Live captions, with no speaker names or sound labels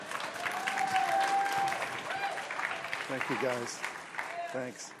Thank you, guys.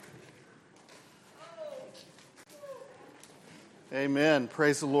 Thanks. Amen.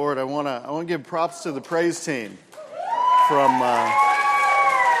 Praise the Lord. I want to give props to the praise team from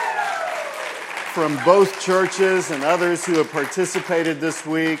both churches and others who have participated this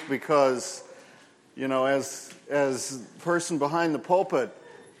week, because, you know, as person behind the pulpit,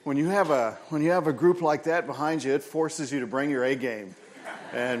 when you have a group like that behind you, it forces you to bring your A game.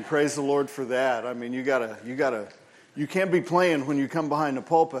 And praise the Lord for that. I mean, you can't be playing when you come behind the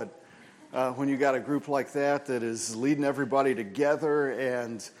pulpit. When you got a group like that is leading everybody together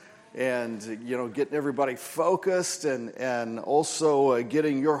and you know, getting everybody focused and also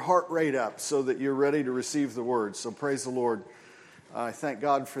getting your heart rate up so that you're ready to receive the word. So praise the Lord. I thank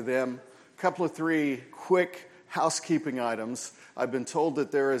God for them. A couple of three quick housekeeping items. I've been told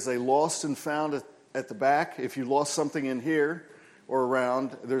that there is a lost and found at the back. If you lost something in here or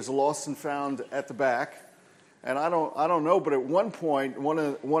around, there's a lost and found at the back. And I don't know, but at one point, one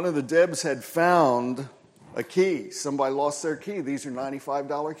of the Debs had found a key. Somebody lost their key. These are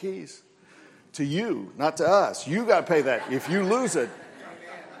 $95 keys. To you, not to us. You got to pay that if you lose it.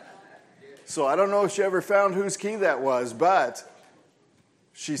 So I don't know if she ever found whose key that was, but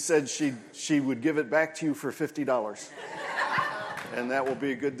she said she would give it back to you for $50. And that will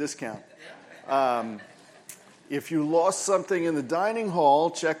be a good discount. If you lost something in the dining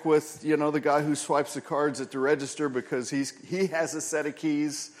hall, check with, you know, the guy who swipes the cards at the register, because he has a set of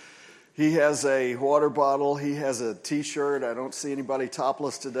keys. He has a water bottle. He has a T-shirt. I don't see anybody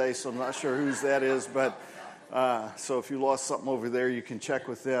topless today, so I'm not sure whose that is. But so if you lost something over there, you can check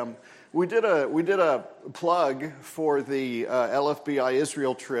with them. We did a plug for the LFBI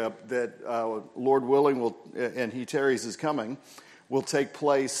Israel trip that Lord willing will, and he tarries is coming, will take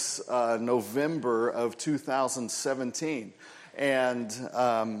place November of 2017. And,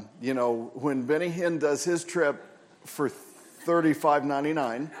 you know, when Benny Hinn does his trip for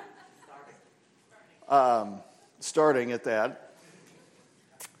 $35.99, starting at that,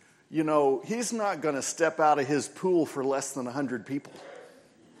 you know, he's not going to step out of his pool for less than 100 people.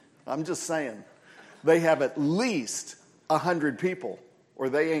 I'm just saying. They have at least 100 people, or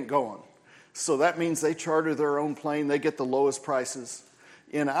they ain't going. So that means they charter their own plane. They get the lowest prices.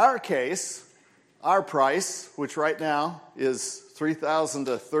 In our case, our price, which right now is $3,000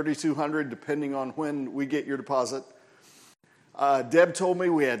 to $3,200, depending on when we get your deposit. Deb told me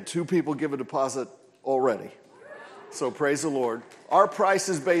we had 2 people give a deposit already. So praise the Lord. Our price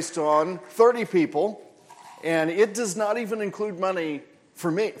is based on 30 people, and it does not even include money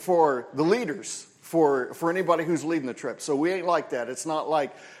for the leaders. For anybody who's leading the trip. So we ain't like that. It's not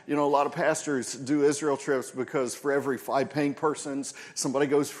like, you know, a lot of pastors do Israel trips because for every 5 paying persons, somebody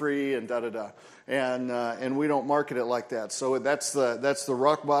goes free and da-da-da. And we don't market it like that. So that's the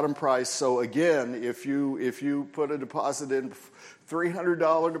rock bottom price. So again, if you put a deposit in,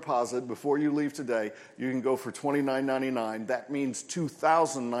 $300 deposit before you leave today, you can go for $29.99. That means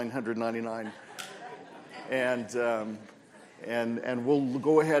 $2,999. And we'll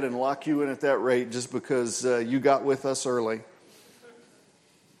go ahead and lock you in at that rate just because you got with us early.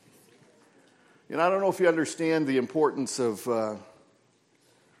 You know, I don't know if you understand the importance of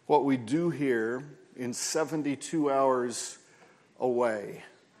what we do here in 72 hours away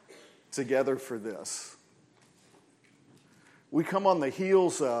together for this. We come on the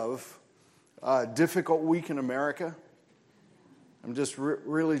heels of a difficult week in America. I'm just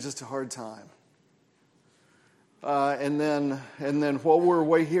really just a hard time. And then while we're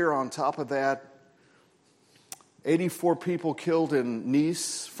away here, on top of that, 84 people killed in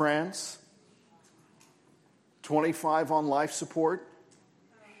Nice, France, 25 on life support,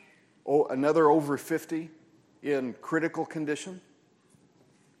 another over 50 in critical condition.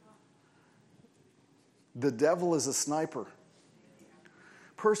 The devil is a sniper.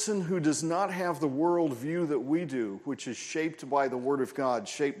 Person who does not have the world view that we do, which is shaped by the Word of God,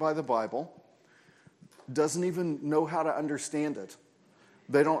 shaped by the Bible, doesn't even know how to understand it.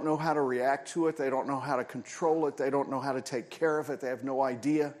 They don't know how to react to it. They don't know how to control it. They don't know how to take care of it. They have no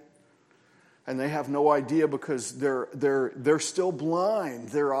idea. And they have no idea because they're still blind.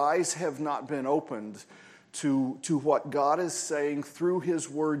 Their eyes have not been opened to what God is saying through His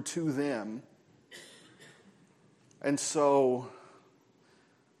Word to them. And so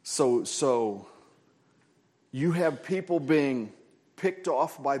you have people being picked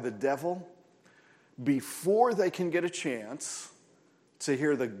off by the devil before they can get a chance to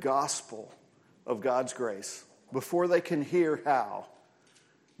hear the gospel of God's grace, before they can hear how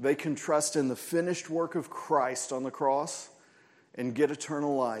they can trust in the finished work of Christ on the cross and get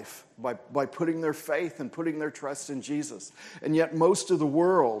eternal life by putting their faith and putting their trust in Jesus. And yet most of the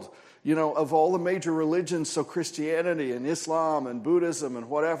world of all the major religions, so Christianity and Islam and Buddhism and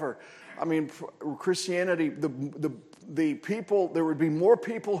whatever, I mean, Christianity, the people, there would be more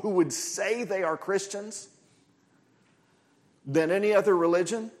people who would say they are Christians than any other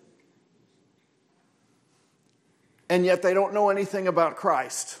religion, and yet they don't know anything about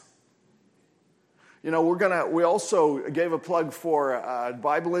Christ. We also gave a plug for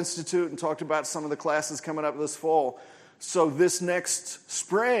Bible Institute and talked about some of the classes coming up this fall. So this next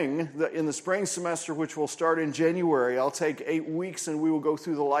spring, in the spring semester, which will start in January, I'll take 8 weeks and we will go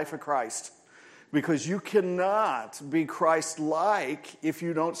through the life of Christ. Because you cannot be Christ-like if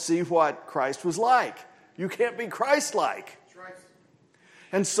you don't see what Christ was like. You can't be Christ-like.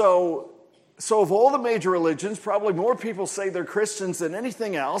 And so of all the major religions, probably more people say they're Christians than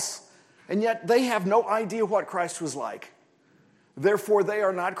anything else, and yet they have no idea what Christ was like. Therefore, they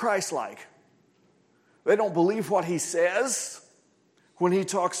are not Christ-like. They don't believe what he says when he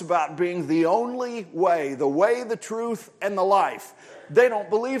talks about being the only way, the truth, and the life. They don't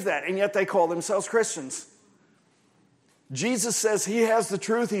believe that, and yet they call themselves Christians. Jesus says he has the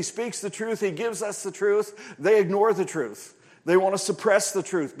truth, he speaks the truth, he gives us the truth. They ignore the truth. They want to suppress the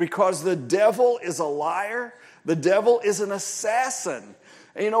truth because the devil is a liar. The devil is an assassin.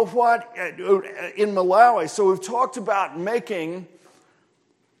 And you know what? In Malawi, so we've talked about making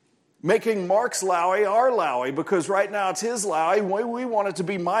Mark's Lawi our Lawi, because right now it's his Lawi. We want it to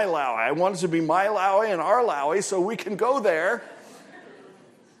be my Lawi. I want it to be my Lawi and our Lawi so we can go there.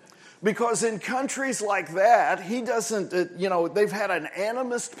 Because in countries like that, he doesn't, they've had an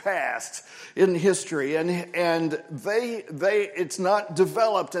animist past in history, and it's not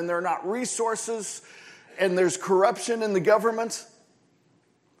developed, and there are not resources, and there's corruption in the government.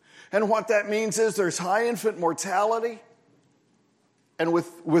 And what that means is there's high infant mortality. And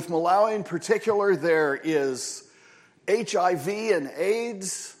with Malawi in particular, there is HIV and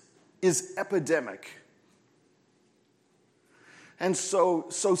AIDS is epidemic. And so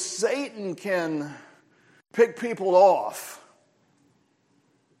Satan can pick people off,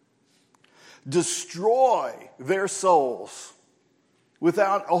 destroy their souls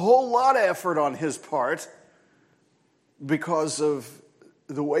without a whole lot of effort on his part because of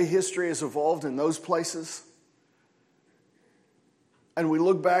the way history has evolved in those places. And we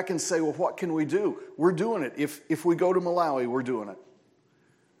look back and say, well, what can we do? We're doing it. If we go to Malawi, we're doing it.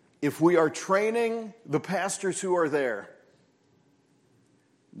 If we are training the pastors who are there,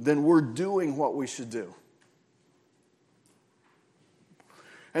 then we're doing what we should do.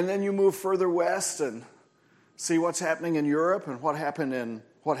 And then you move further west and see what's happening in Europe and what happened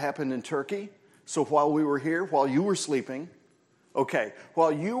in Turkey. So while we were here, while you were sleeping,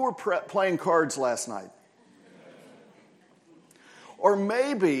 while you were playing cards last night, or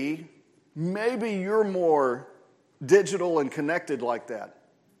maybe you're more digital and connected like that.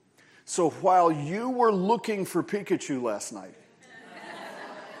 So while you were looking for Pikachu last night,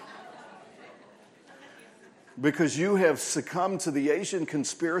 because you have succumbed to the Asian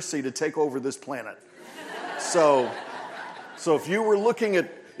conspiracy to take over this planet. So if you were looking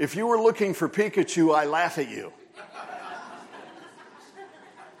for Pikachu, I laugh at you.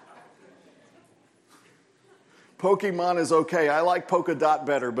 Pokemon is okay. I like Polka Dot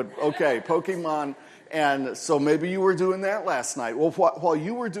better, but okay, Pokemon. And so maybe you were doing that last night. Well, while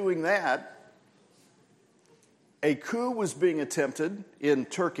you were doing that, a coup was being attempted in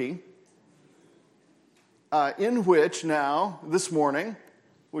Turkey, in which now, this morning,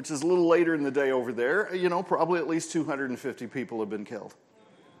 which is a little later in the day over there, probably at least 250 people have been killed.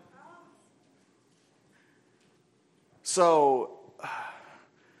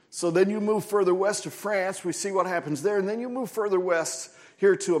 So then you move further west to France, we see what happens there, and then you move further west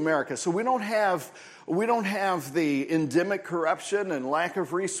here to America. So we don't have the endemic corruption and lack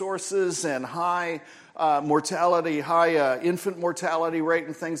of resources and high mortality, high infant mortality rate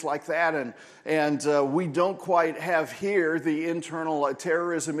and things like that. And we don't quite have here the internal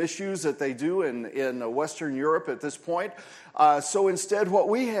terrorism issues that they do in Western Europe at this point. So instead what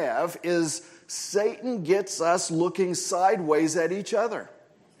we have is Satan gets us looking sideways at each other.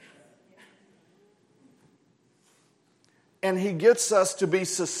 And he gets us to be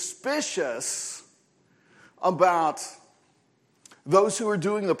suspicious about those who are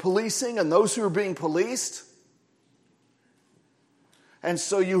doing the policing and those who are being policed. And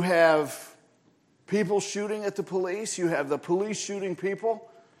so you have people shooting at the police. You have the police shooting people.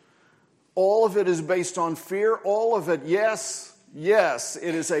 All of it is based on fear. All of it, yes,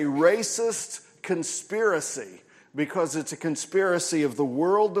 it is a racist conspiracy because it's a conspiracy of the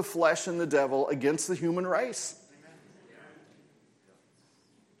world, the flesh, and the devil against the human race.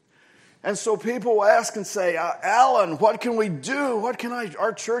 And so people will ask and say, Alan, what can we do? What can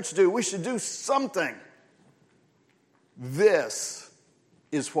our church do? We should do something. This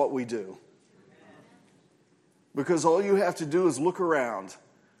is what we do. Because all you have to do is look around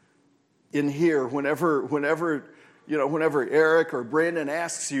in here whenever Eric or Brandon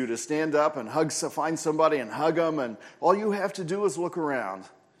asks you to stand up and find somebody and hug them, and all you have to do is look around.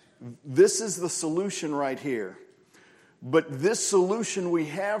 This is the solution right here. But this solution we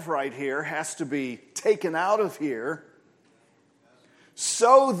have right here has to be taken out of here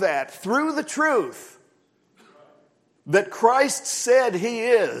so that through the truth that Christ said He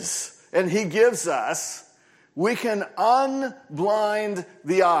is and He gives us, we can unblind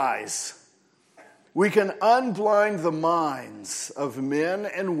the eyes. We can unblind the minds of men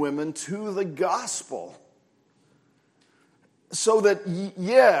and women to the gospel. So that,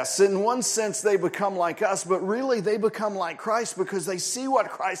 yes, in one sense they become like us, but really they become like Christ because they see what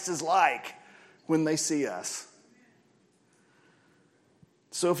Christ is like when they see us.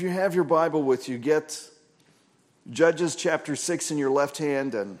 So if you have your Bible with you, get Judges chapter 6 in your left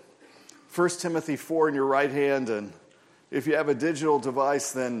hand and 1 Timothy 4 in your right hand. And if you have a digital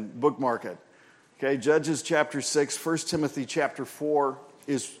device, then bookmark it. Okay, Judges chapter 6, 1 Timothy chapter 4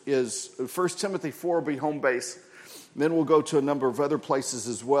 is 1 Timothy 4 will be home base. Then we'll go to a number of other places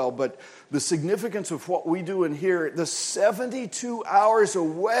as well. But the significance of what we do in here, the 72 hours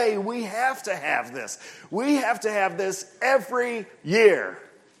away, we have to have this. We have to have this every year.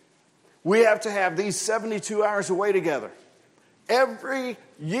 We have to have these 72 hours away together. Every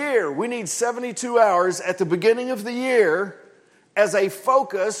year, we need 72 hours at the beginning of the year as a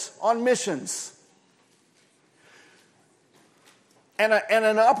focus on missions. And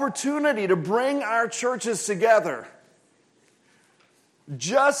an opportunity to bring our churches together.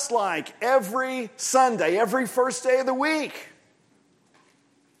 Just like every Sunday, every first day of the week.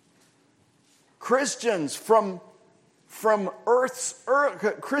 Christians from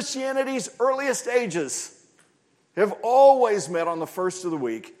Christianity's earliest ages have always met on the first of the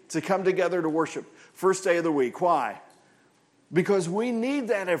week to come together to worship. First day of the week. Why? Because we need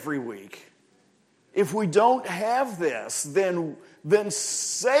that every week. If we don't have this, then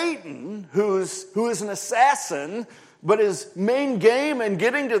Satan, who is an assassin, but his main game in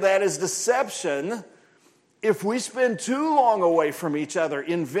getting to that is deception. If we spend too long away from each other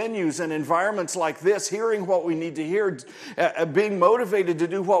in venues and environments like this, hearing what we need to hear, being motivated to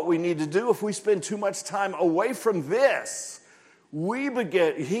do what we need to do, if we spend too much time away from this,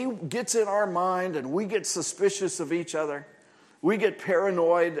 he gets in our mind and we get suspicious of each other. We get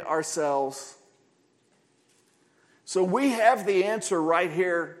paranoid ourselves. So we have the answer right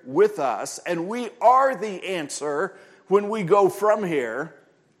here with us, and we are the answer when we go from here.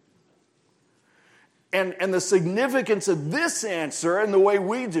 And the significance of this answer and the way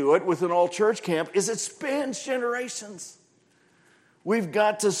we do it with an all-church camp is it spans generations. We've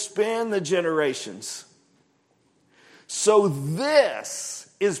got to span the generations. So this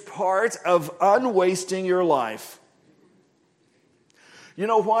is part of unwasting your life. You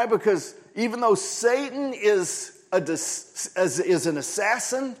know why? Because even though Satan is an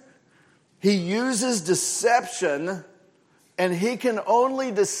assassin, he uses deception. And he can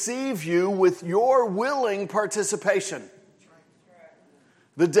only deceive you with your willing participation.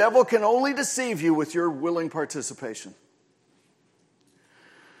 The devil can only deceive you with your willing participation.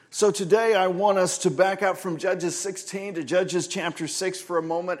 So today I want us to back up from Judges 16 to Judges chapter 6 for a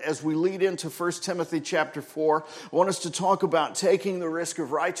moment as we lead into 1 Timothy chapter 4. I want us to talk about taking the risk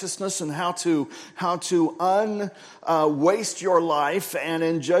of righteousness and how to waste your life. And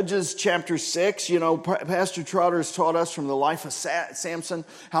in Judges chapter 6, Pastor Trotter has taught us from the life of Samson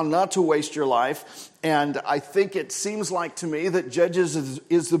how not to waste your life. And I think it seems like to me that Judges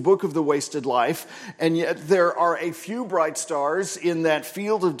is the book of the wasted life. And yet there are a few bright stars in that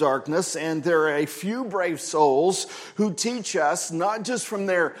field of darkness. And there are a few brave souls who teach us, not just from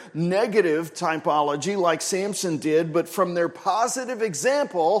their negative typology like Samson did, but from their positive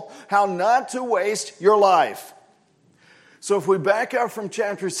example, how not to waste your life. So if we back up from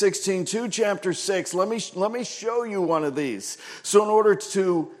chapter 16 to chapter 6, let me show you one of these. So in order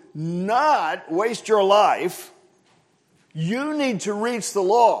to not waste your life, you need to reach the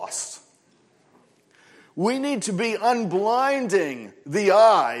lost. We need to be unblinding the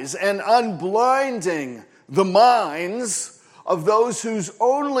eyes and unblinding the minds of those whose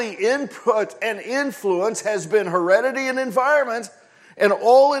only input and influence has been heredity and environment, and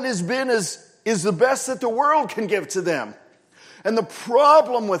all it has been is the best that the world can give to them. And the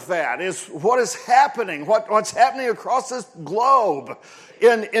problem with that is what is happening, what's happening across this globe,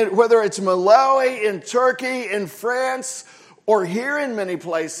 in whether it's Malawi, in Turkey, in France, Or here in many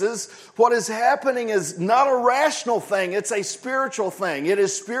places, what is happening is not a rational thing, it's a spiritual thing. It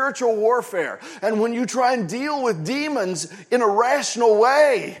is spiritual warfare. And when you try and deal with demons in a rational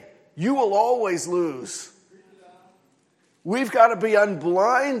way, you will always lose. We've got to be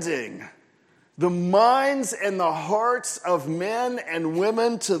unblinding the minds and the hearts of men and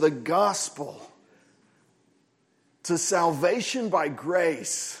women to the gospel, to salvation by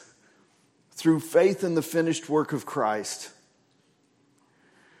grace through faith in the finished work of Christ.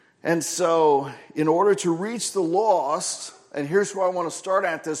 And so, in order to reach the lost, and here's where I want to start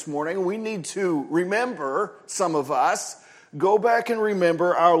at this morning, we need to remember, some of us, go back and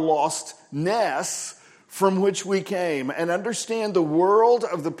remember our lostness from which we came and understand the world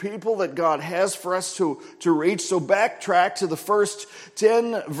of the people that God has for us to reach. So backtrack to the first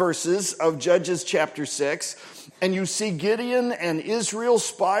 10 verses of Judges chapter 6, and you see Gideon and Israel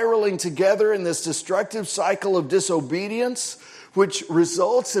spiraling together in this destructive cycle of disobedience, which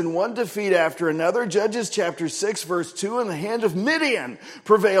results in one defeat after another. Judges chapter 6, verse 2, and the hand of Midian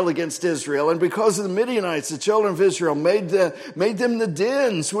prevailed against Israel. And because of the Midianites, the children of Israel made them the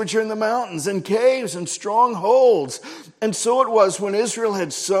dens which are in the mountains, and caves and strongholds. And so it was when Israel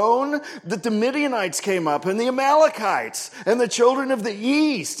had sown that the Midianites came up, and the Amalekites, and the children of the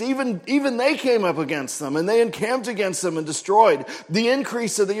east, even they came up against them, and they encamped against them and destroyed the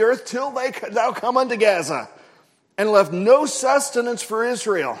increase of the earth till thou come unto Gaza. And left no sustenance for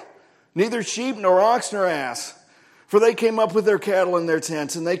Israel, neither sheep nor ox nor ass. For they came up with their cattle in their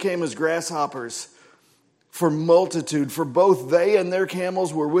tents, and they came as grasshoppers for multitude. For both they and their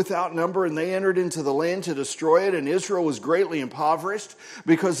camels were without number, and they entered into the land to destroy it. And Israel was greatly impoverished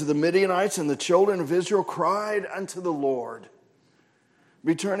because of the Midianites, and the children of Israel cried unto the Lord.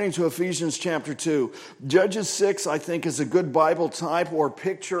 Be turning to Ephesians chapter 2. Judges 6, I think, is a good Bible type or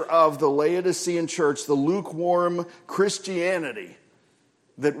picture of the Laodicean church, the lukewarm Christianity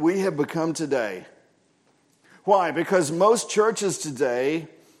that we have become today. Why? Because most churches today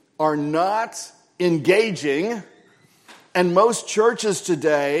are not engaging, and most churches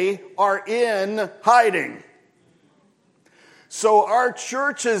today are in hiding. So our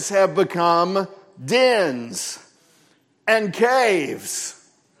churches have become dens and caves,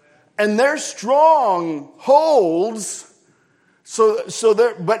 and they're strongholds.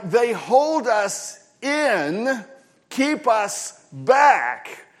 But they hold us in, keep us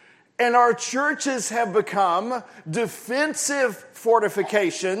back, and our churches have become defensive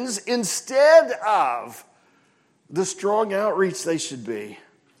fortifications instead of the strong outreach they should be.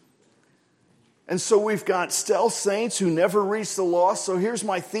 And so we've got stealth saints who never reach the lost. So here's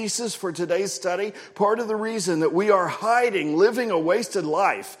my thesis for today's study. Part of the reason that we are hiding, living a wasted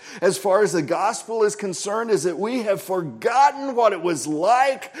life as far as the gospel is concerned, is that we have forgotten what it was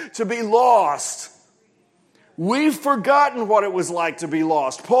like to be lost. We've forgotten what it was like to be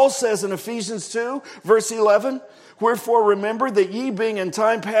lost. Paul says in Ephesians 2, verse 11, wherefore remember that ye being in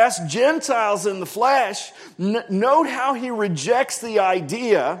time past Gentiles in the flesh. Note how he rejects the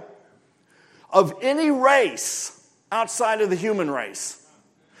idea of any race outside of the human race.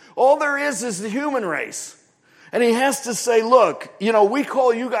 All there is the human race. And he has to say, look, we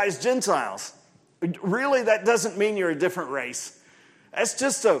call you guys Gentiles. Really, that doesn't mean you're a different race. That's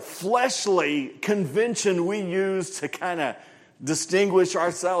just a fleshly convention we use to kind of distinguish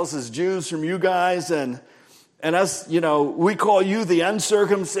ourselves as Jews from you guys. And us, we call you the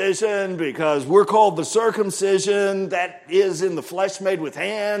uncircumcision because we're called the circumcision that is in the flesh made with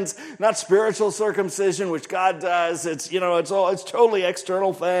hands, not spiritual circumcision, which God does. It's totally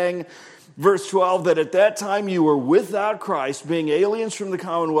external thing. Verse 12, that at that time you were without Christ, being aliens from the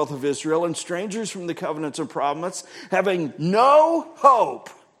commonwealth of Israel and strangers from the covenants of promise, having no hope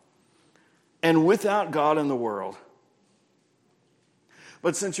and without God in the world.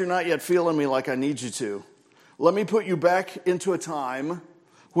 But since you're not yet feeling me like I need you to, let me put you back into a time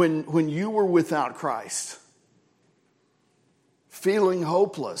when you were without Christ, feeling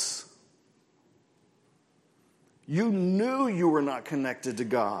hopeless. You knew you were not connected to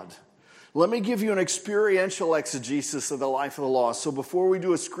God. Let me give you an experiential exegesis of the life of the lost. So before we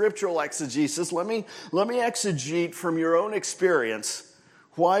do a scriptural exegesis, let me exegete from your own experience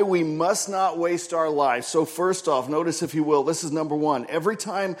why we must not waste our lives. So first off, notice if you will, this is number one. Every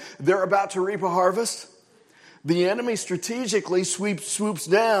time they're about to reap a harvest, the enemy strategically swoops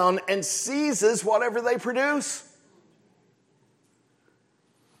down and seizes whatever they produce.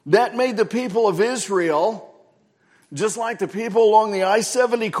 That made the people of Israel, just like the people along the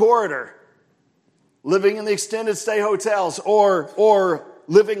I-70 corridor, living in the extended stay hotels or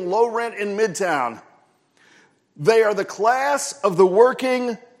living low rent in Midtown. They are the class of the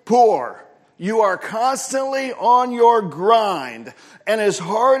working poor. You are constantly on your grind. And as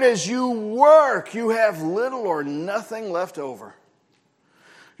hard as you work, you have little or nothing left over.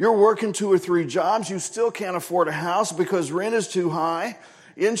 You're working 2 or 3 jobs. You still can't afford a house because rent is too high.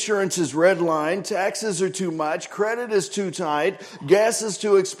 Insurance is redlined. Taxes are too much. Credit is too tight. Gas is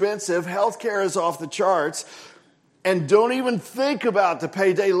too expensive. Healthcare is off the charts. And don't even think about the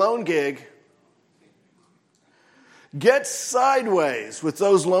payday loan gig. Get sideways with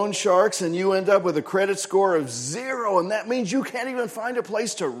those loan sharks and you end up with a credit score of 0, and that means you can't even find a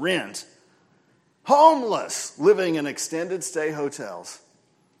place to rent. Homeless, living in extended stay hotels.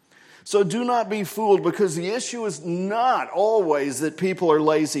 So do not be fooled, because the issue is not always that people are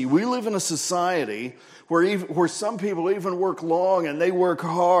lazy. We live in a society where some people even work long and they work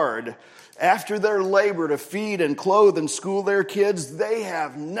hard. After their labor to feed and clothe and school their kids, they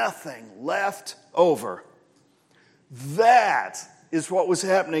have nothing left over. That is what was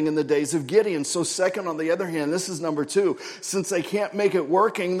happening in the days of Gideon. So second, on the other hand, this is number 2. Since they can't make it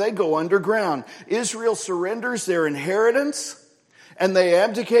working, they go underground. Israel surrenders their inheritance and they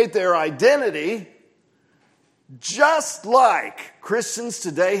abdicate their identity, just like Christians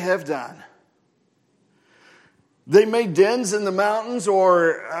today have done. They made dens in the mountains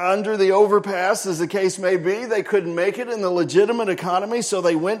or under the overpass, as the case may be. They couldn't make it in the legitimate economy, so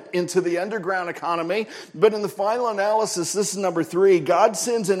they went into the underground economy. But in the final analysis, this is number 3, God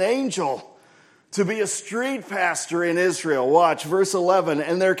sends an angel to be a street pastor in Israel. Watch, verse 11.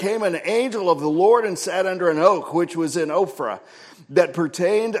 And there came an angel of the Lord and sat under an oak, which was in Ophrah, that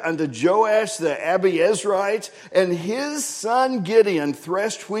pertained unto Joash the Abiezrite, and his son Gideon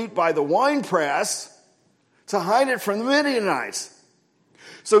threshed wheat by the winepress to hide it from the Midianites.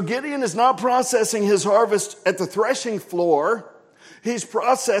 So Gideon is not processing his harvest at the threshing floor. He's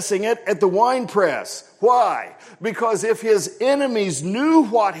processing it at the winepress. Why? Because if his enemies knew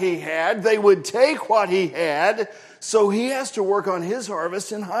what he had, they would take what he had. So he has to work on his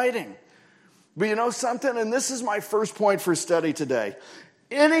harvest in hiding. But you know something? And this is my first point for study today.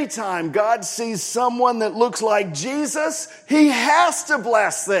 Anytime God sees someone that looks like Jesus, he has to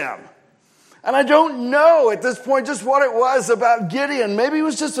bless them. And I don't know at this point just what it was about Gideon. Maybe it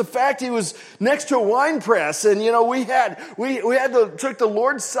was just the fact he was next to a wine press. And, you know, we took the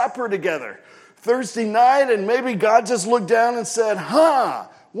Lord's Supper together Thursday night. And maybe God just looked down and said,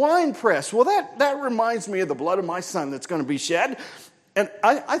 wine press. Well, that reminds me of the blood of my son that's going to be shed. And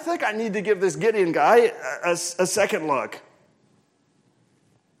I think I need to give this Gideon guy a second look.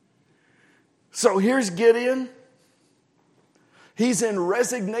 So here's Gideon. He's in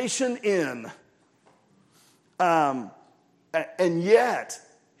Resignation Inn. And yet,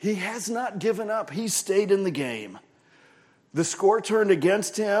 he has not given up. He stayed in the game. The score turned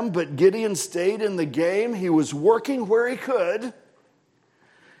against him, but Gideon stayed in the game. He was working where he could.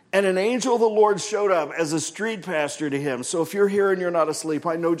 And an angel of the Lord showed up as a street pastor to him. So if you're here and you're not asleep,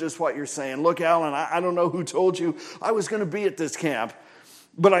 I know just what you're saying. Look, Alan, I don't know who told you I was going to be at this camp.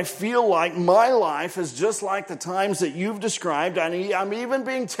 But I feel like my life is just like the times that you've described. I'm even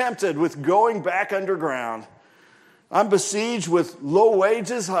being tempted with going back underground. I'm besieged with low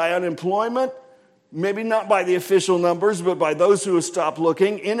wages, high unemployment, maybe not by the official numbers, but by those who have stopped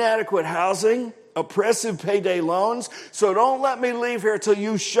looking, inadequate housing, oppressive payday loans. So don't let me leave here till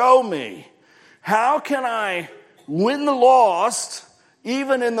you show me, how can I win the lost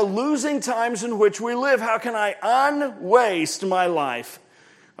even in the losing times in which we live? How can I unwaste my life?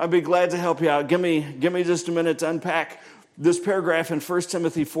 I'd be glad to help you out. Give me just a minute to unpack this paragraph in 1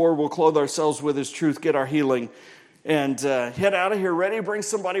 Timothy 4. We'll clothe ourselves with his truth, get our healing, and head out of here ready. Bring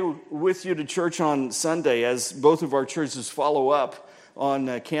somebody with you to church on Sunday as both of our churches follow up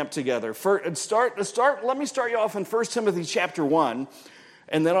on camp together. Let me start you off in 1 Timothy chapter 1.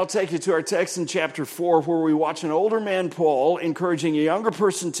 And then I'll take you to our text in chapter 4, where we watch an older man, Paul, encouraging a younger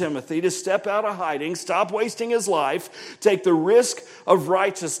person, Timothy, to step out of hiding, stop wasting his life, take the risk of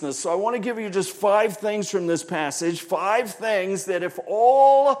righteousness. So I want to give you just 5 things from this passage, 5 things that if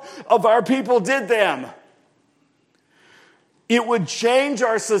all of our people did them, it would change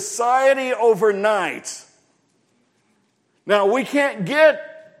our society overnight. Now, we can't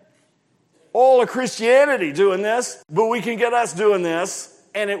get all of Christianity doing this, but we can get us doing this.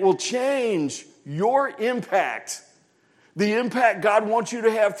 And it will change your impact. The impact God wants you to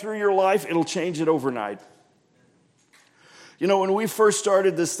have through your life, it'll change it overnight. You know, when we first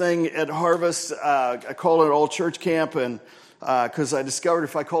started this thing at Harvest, I called it All Church Camp, and because I discovered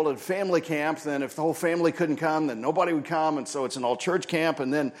if I called it family camp, then if the whole family couldn't come, then nobody would come, and so it's an all church camp,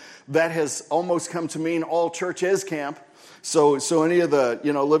 and then that has almost come to mean all church is camp. So any of the,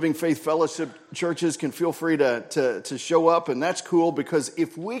 Living Faith Fellowship churches can feel free to show up, and that's cool, because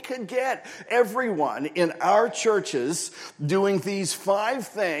if we could get everyone in our churches doing these 5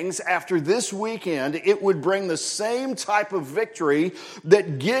 things after this weekend, it would bring the same type of victory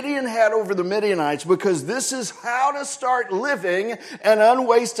that Gideon had over the Midianites, because this is how to start living an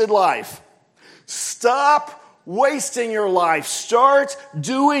unwasted life. Stop wasting your life. Start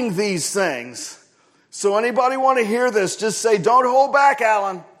doing these things. So anybody want to hear this, just say, don't hold back,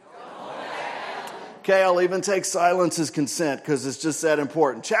 Alan. Okay, I'll even take silence as consent, because it's just that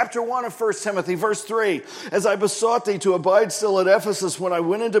important. Chapter 1 of 1 Timothy, verse 3. As I besought thee to abide still at Ephesus when I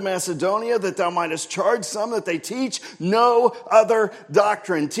went into Macedonia, that thou mightest charge some that they teach no other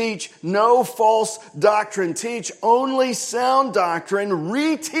doctrine. Teach no false doctrine. Teach only sound doctrine.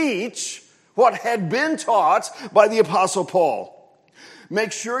 Reteach what had been taught by the Apostle Paul.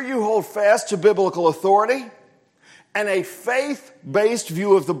 Make sure you hold fast to biblical authority and a faith-based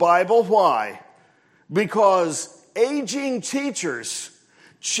view of the Bible. Why? Because aging teachers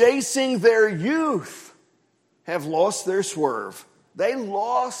chasing their youth have lost their swerve. They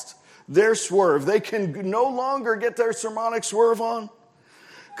lost their swerve. They can no longer get their sermonic swerve on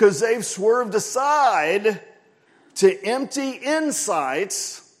because they've swerved aside to empty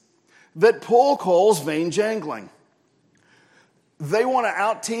insights that Paul calls vain jangling. They want to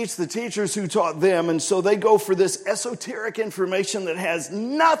out-teach the teachers who taught them, and so they go for this esoteric information that has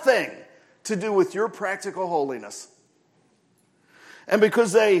nothing to do with your practical holiness. And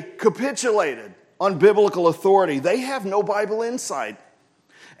because they capitulated on biblical authority, they have no Bible insight.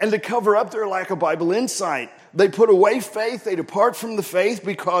 And to cover up their lack of Bible insight, they put away faith, they depart from the faith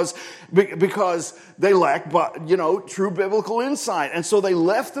because they lack, true biblical insight. And so they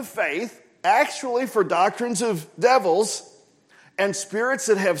left the faith, actually for doctrines of devils and spirits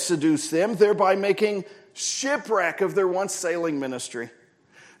that have seduced them, thereby making shipwreck of their once sailing ministry.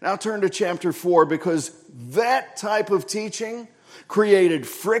 Now turn to chapter 4, because that type of teaching created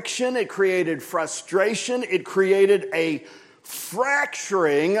friction, it created frustration, it created a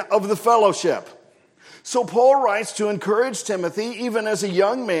fracturing of the fellowship. So Paul writes to encourage Timothy, even as a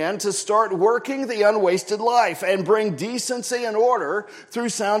young man, to start working the unwasted life and bring decency and order through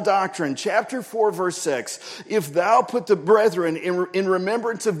sound doctrine. Chapter 4, verse 6. If thou put the brethren in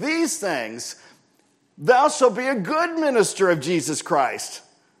remembrance of these things, thou shalt be a good minister of Jesus Christ.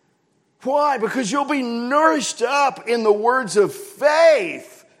 Why? Because you'll be nourished up in the words of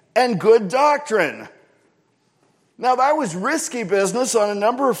faith and good doctrine. Now, that was risky business on a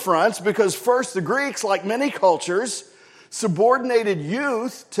number of fronts, because first, the Greeks, like many cultures, subordinated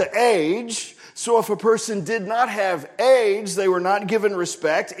youth to age. So if a person did not have age, they were not given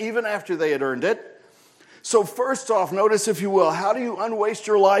respect, even after they had earned it. So first off, notice, if you will, how do you unwaste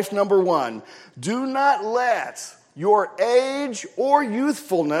your life? Number 1, do not let your age or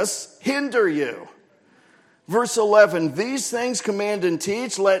youthfulness hinder you. Verse 11, these things command and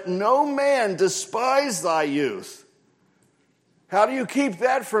teach, let no man despise thy youth. How do you keep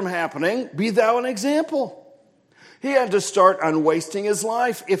that from happening? Be thou an example. He had to start unwasting his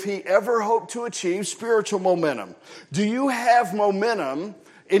life if he ever hoped to achieve spiritual momentum. Do you have momentum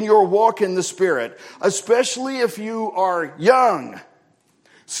in your walk in the Spirit? Especially if you are young.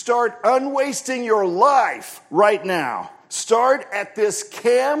 Start unwasting your life right now. Start at this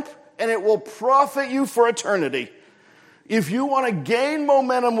camp, and it will profit you for eternity. If you want to gain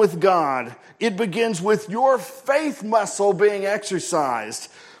momentum with God, it begins with your faith muscle being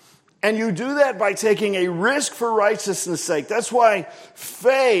exercised. And you do that by taking a risk for righteousness' sake. That's why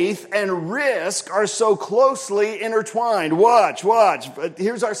faith and risk are so closely intertwined. Watch.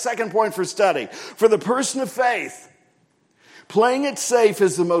 Here's our second point for study. For the person of faith, playing it safe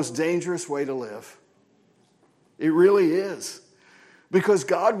is the most dangerous way to live. It really is. Because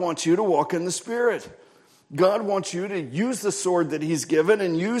God wants you to walk in the Spirit. God wants you to use the sword that he's given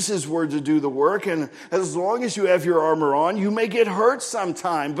and use his word to do the work. And as long as you have your armor on, you may get hurt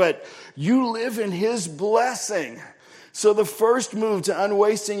sometime, but you live in his blessing. So the first move to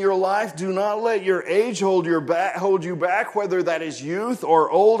unwasting your life, do not let your age hold you back, whether that is youth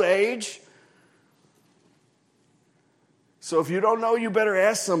or old age. So if you don't know, you better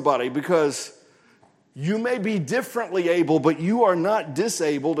ask somebody, because you may be differently able, but you are not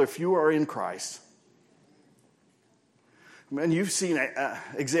disabled if you are in Christ. Man, you've seen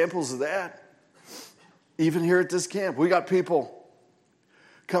examples of that. Even here at this camp, we got people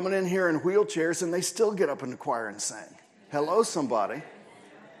coming in here in wheelchairs, and they still get up in the choir and sing. Hello, somebody.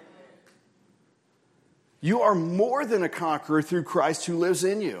 You are more than a conqueror through Christ who lives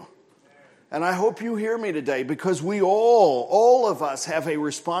in you. And I hope you hear me today, because we all of us have a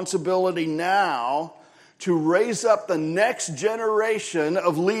responsibility now to raise up the next generation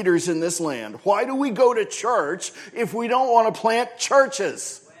of leaders in this land. Why do we go to church if we don't want to plant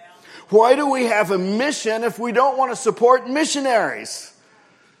churches? Why do we have a mission if we don't want to support missionaries?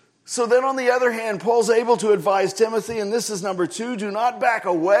 So then on the other hand, Paul's able to advise Timothy, and this is number 2, do not back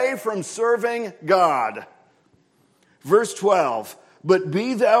away from serving God. Verse 12, but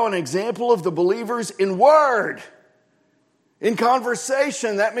be thou an example of the believers in word. In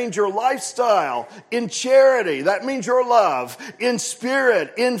conversation, that means your lifestyle. In charity, that means your love. In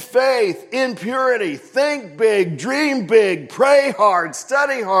spirit, in faith, in purity. Think big, dream big, pray hard,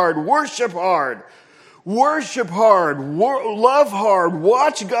 study hard, worship hard. Worship hard, love hard.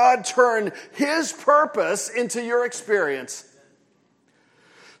 Watch God turn His purpose into your experience.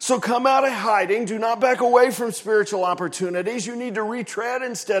 So come out of hiding. Do not back away from spiritual opportunities. You need to retread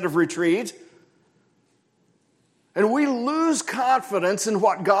instead of retreat. And we lose confidence in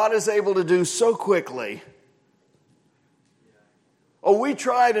what God is able to do so quickly. Oh, we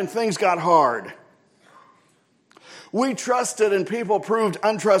tried and things got hard. We trusted and people proved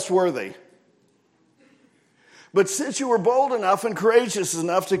untrustworthy. But since you were bold enough and courageous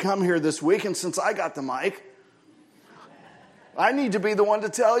enough to come here this week, and since I got the mic, I need to be the one to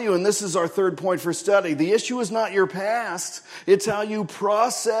tell you, and this is our third point for study. The issue is not your past. It's how you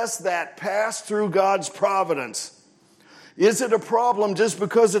process that past through God's providence. Is it a problem just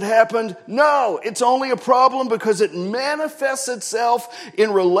because it happened? No, it's only a problem because it manifests itself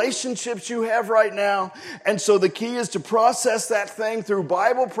in relationships you have right now. And so the key is to process that thing through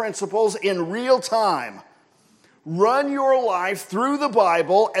Bible principles in real time. Run your life through the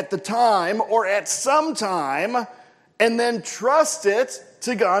Bible at the time or at some time, and then trust it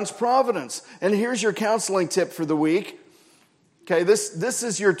to God's providence. And here's your counseling tip for the week. Okay, this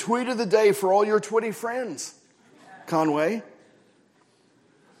is your tweet of the day for all your Twitty friends. Conway.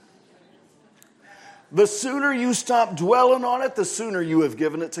 The sooner you stop dwelling on it, the sooner you have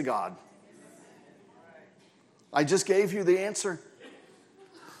given it to God. I just gave you the answer.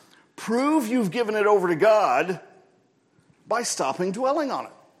 Prove you've given it over to God by stopping dwelling on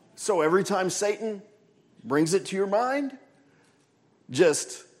it. So every time Satan brings it to your mind,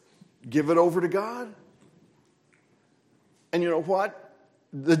 just give it over to God. And you know what?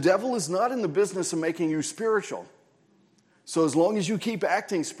 The devil is not in the business of making you spiritual. So as long as you keep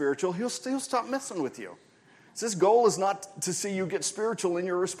acting spiritual, he'll stop messing with you. So his goal is not to see you get spiritual in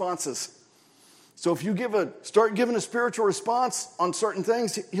your responses. So if you start giving a spiritual response on certain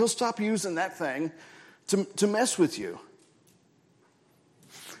things, he'll stop using that thing to mess with you.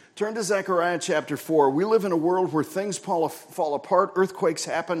 Turn to Zechariah chapter 4. We live in a world where things fall apart, earthquakes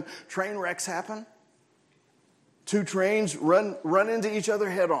happen, train wrecks happen. 2 trains run into each other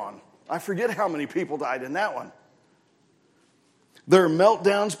head on. I forget how many people died in that one. There are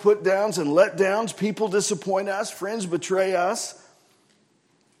meltdowns, put downs, and letdowns. People disappoint us. Friends betray us.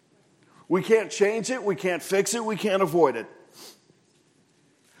 We can't change it. We can't fix it. We can't avoid it.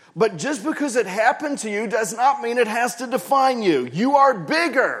 But just because it happened to you does not mean it has to define you. You are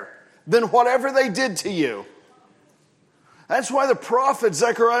bigger than whatever they did to you. That's why the prophet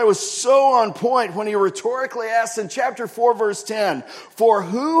Zechariah was so on point when he rhetorically asked in chapter 4, verse 10, "For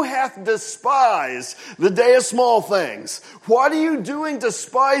who hath despised the day of small things?" What are you doing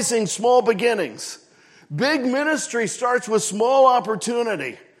despising small beginnings? Big ministry starts with small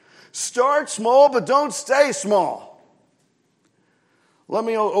opportunity. Start small, but don't stay small. Let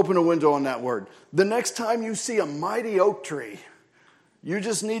me open a window on that word. The next time you see a mighty oak tree, you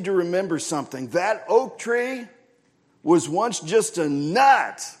just need to remember something. That oak tree was once just a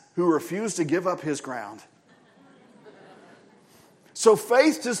nut who refused to give up his ground. So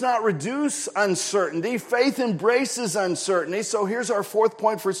faith does not reduce uncertainty. Faith embraces uncertainty. So here's our fourth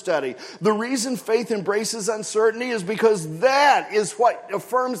point for study. The reason faith embraces uncertainty is because that is what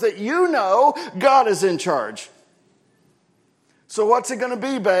affirms that you know God is in charge. So what's it going to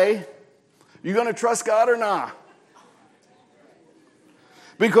be, bae? You going to trust God or not?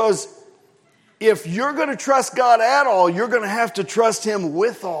 Because if you're going to trust God at all, you're going to have to trust Him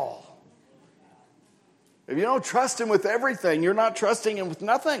with all. If you don't trust Him with everything, you're not trusting Him with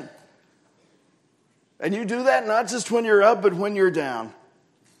nothing. And you do that not just when you're up, but when you're down.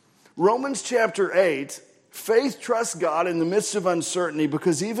 Romans chapter 8, faith trusts God in the midst of uncertainty,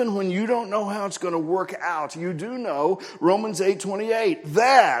 because even when you don't know how it's going to work out, you do know, Romans 8:28,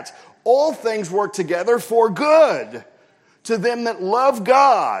 that all things work together for good to them that love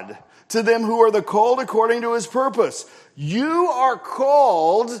God, to them who are the called according to His purpose. You are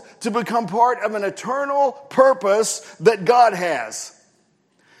called to become part of an eternal purpose that God has.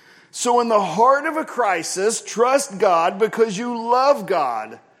 So in the heart of a crisis, trust God because you love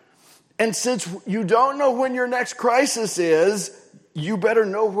God. And since you don't know when your next crisis is, you better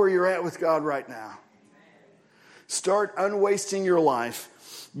know where you're at with God right now. Start unwasting your life.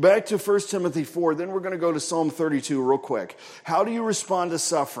 Back to 1 Timothy 4, then we're going to go to Psalm 32 real quick. How do you respond to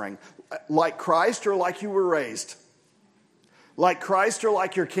suffering? Like Christ or like you were raised? Like Christ or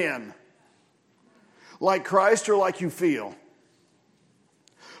like your kin? Like Christ or like you feel?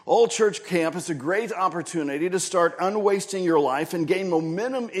 All Church Camp is a great opportunity to start unwasting your life and gain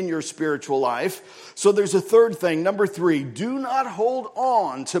momentum in your spiritual life. So there's a third thing. Number 3, do not hold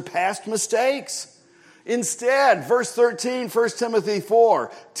on to past mistakes. Instead, verse 13, 1 Timothy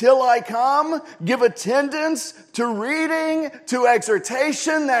 4, till I come, give attendance to reading, to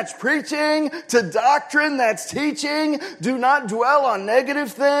exhortation, that's preaching, to doctrine, that's teaching. Do not dwell on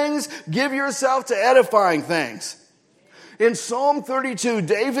negative things. Give yourself to edifying things. In Psalm 32,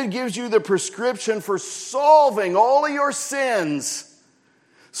 David gives you the prescription for solving all of your sins.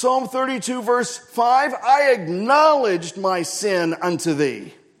 Psalm 32, verse 5, I acknowledged my sin unto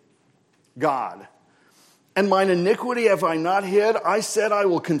thee, God. And mine iniquity have I not hid. I said, I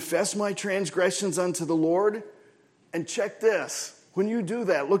will confess my transgressions unto the Lord. And check this. When you do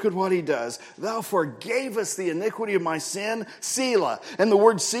that, look at what he does. Thou forgavest the iniquity of my sin, Selah. And the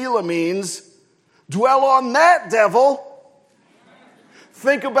word Selah means, dwell on that, devil.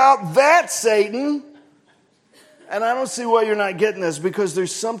 Think about that, Satan. And I don't see why you're not getting this, because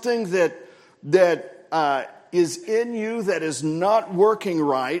there's something that is in you that is not working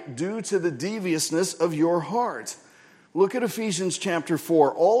right due to the deviousness of your heart. Look at Ephesians chapter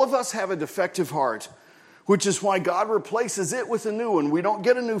 4. All of us have a defective heart, which is why God replaces it with a new one. We don't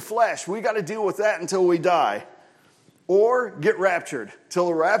get a new flesh. We got to deal with that until we die or get raptured, till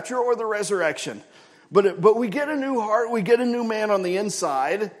the rapture or the resurrection. But we get a new heart. We get a new man on the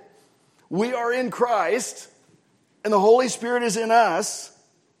inside. We are in Christ, and the Holy Spirit is in us.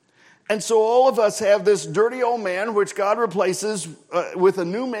 And so all of us have this dirty old man, which God replaces with a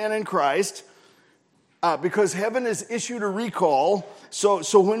new man in Christ, because heaven has issued a recall.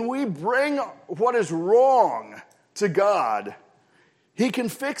 So when we bring what is wrong to God, he can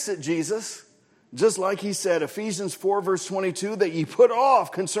fix it, Jesus. Just like he said, Ephesians 4, verse 22, that ye put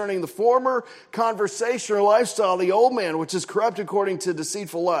off concerning the former conversation or lifestyle, the old man, which is corrupt according to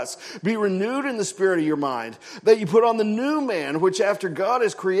deceitful lust. Be renewed in the spirit of your mind, that you put on the new man, which after God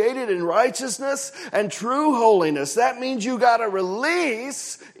is created in righteousness and true holiness. That means you got to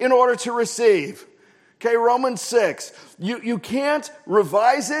release in order to receive. Okay, Romans 6. You can't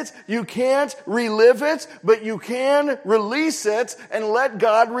revise it, you can't relive it, but you can release it and let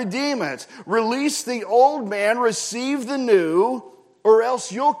God redeem it. Release the old man, receive the new, or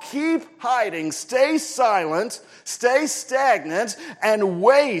else you'll keep hiding. Stay silent, stay stagnant, and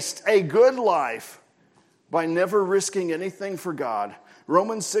waste a good life by never risking anything for God.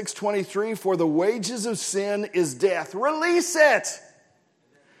 Romans 6:23, for the wages of sin is death. Release it!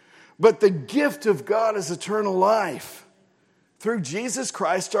 But the gift of God is eternal life. Through Jesus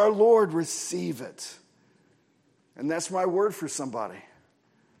Christ our Lord, receive it. And that's my word for somebody.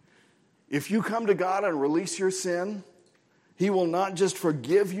 If you come to God and release your sin, he will not just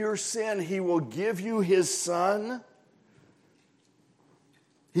forgive your sin, he will give you his Son.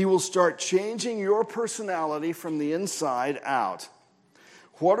 He will start changing your personality from the inside out.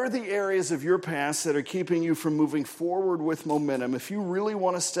 What are the areas of your past that are keeping you from moving forward with momentum? If you really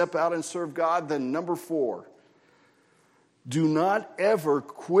want to step out and serve God, then number 4, do not ever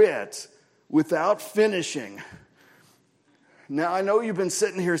quit without finishing. Now, I know you've been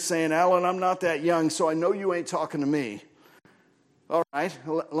sitting here saying, Alan, I'm not that young, so I know you ain't talking to me. All right,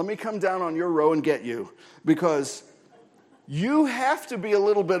 let me come down on your row and get you, because you have to be a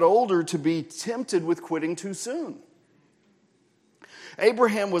little bit older to be tempted with quitting too soon.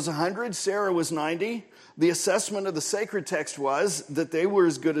 Abraham was 100, Sarah was 90. The assessment of the sacred text was that they were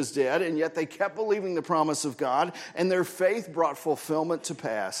as good as dead, and yet they kept believing the promise of God, and their faith brought fulfillment to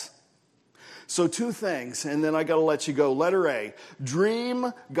pass. So 2 things, and then I got to let you go. Letter A,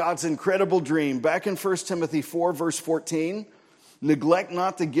 dream God's incredible dream. Back in 1 Timothy 4, verse 14, neglect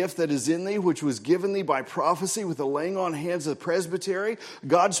not the gift that is in thee, which was given thee by prophecy with the laying on hands of the presbytery.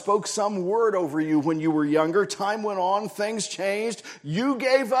 God spoke some word over you when you were younger. Time went on, things changed. You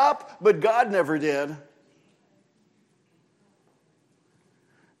gave up, but God never did.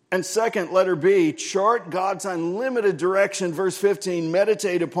 And second, letter B, chart God's unlimited direction. Verse 15,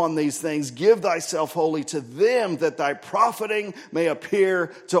 meditate upon these things. Give thyself wholly to them, that thy profiting may appear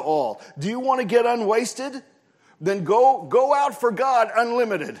to all. Do you want to get unwasted? Then go out for God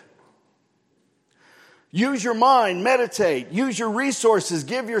unlimited. Use your mind, meditate, use your resources,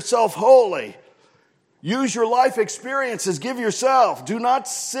 give yourself wholly. Use your life experiences. Give yourself. Do not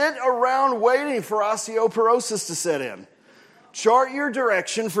sit around waiting for osteoporosis to set in. Chart your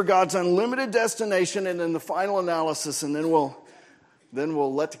direction for God's unlimited destination, and then the final analysis, and then we'll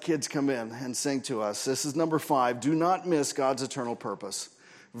let the kids come in and sing to us. This is number 5. Do not miss God's eternal purpose.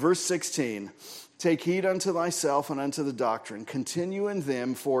 Verse 16, take heed unto thyself and unto the doctrine. Continue in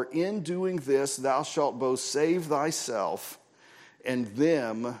them, for in doing this thou shalt both save thyself and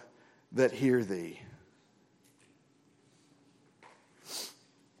them that hear thee.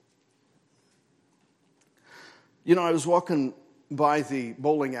 You know, I was walking by the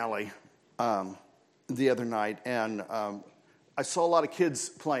bowling alley the other night, and I saw a lot of kids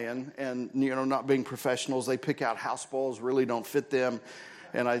playing, and, you know, not being professionals, they pick out house balls, really don't fit them,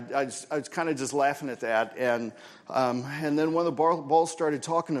 and I was kind of just laughing at that, and then one of the balls started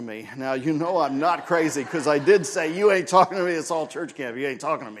talking to me. Now, you know I'm not crazy, because I did say, you ain't talking to me, it's all church camp, you ain't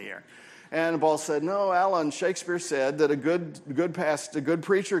talking to me here. And the ball said, no, Alan, Shakespeare said that a good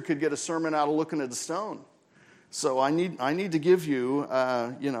preacher could get a sermon out of looking at the stone. So I need to give you,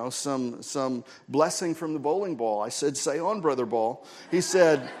 some blessing from the bowling ball. I said, say on, Brother Ball. He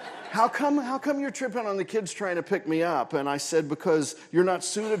said, how come you're tripping on the kids trying to pick me up? And I said, because you're not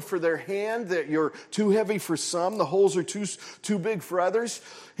suited for their hand, that you're too heavy for some, the holes are too big for others.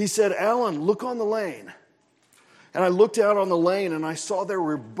 He said, Alan, look on the lane. And I looked out on the lane and I saw there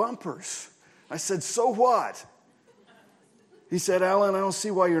were bumpers. I said, so what? He said, Alan, I don't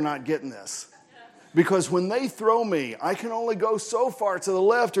see why you're not getting this. Because when they throw me, I can only go so far to the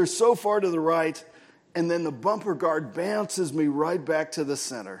left or so far to the right, and then the bumper guard bounces me right back to the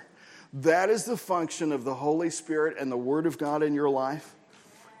center. That is the function of the Holy Spirit and the Word of God in your life.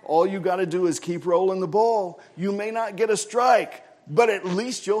 All you got to do is keep rolling the ball. You may not get a strike, but at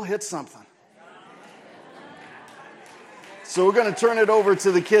least you'll hit something. So we're going to turn it over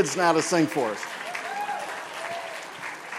to the kids now to sing for us.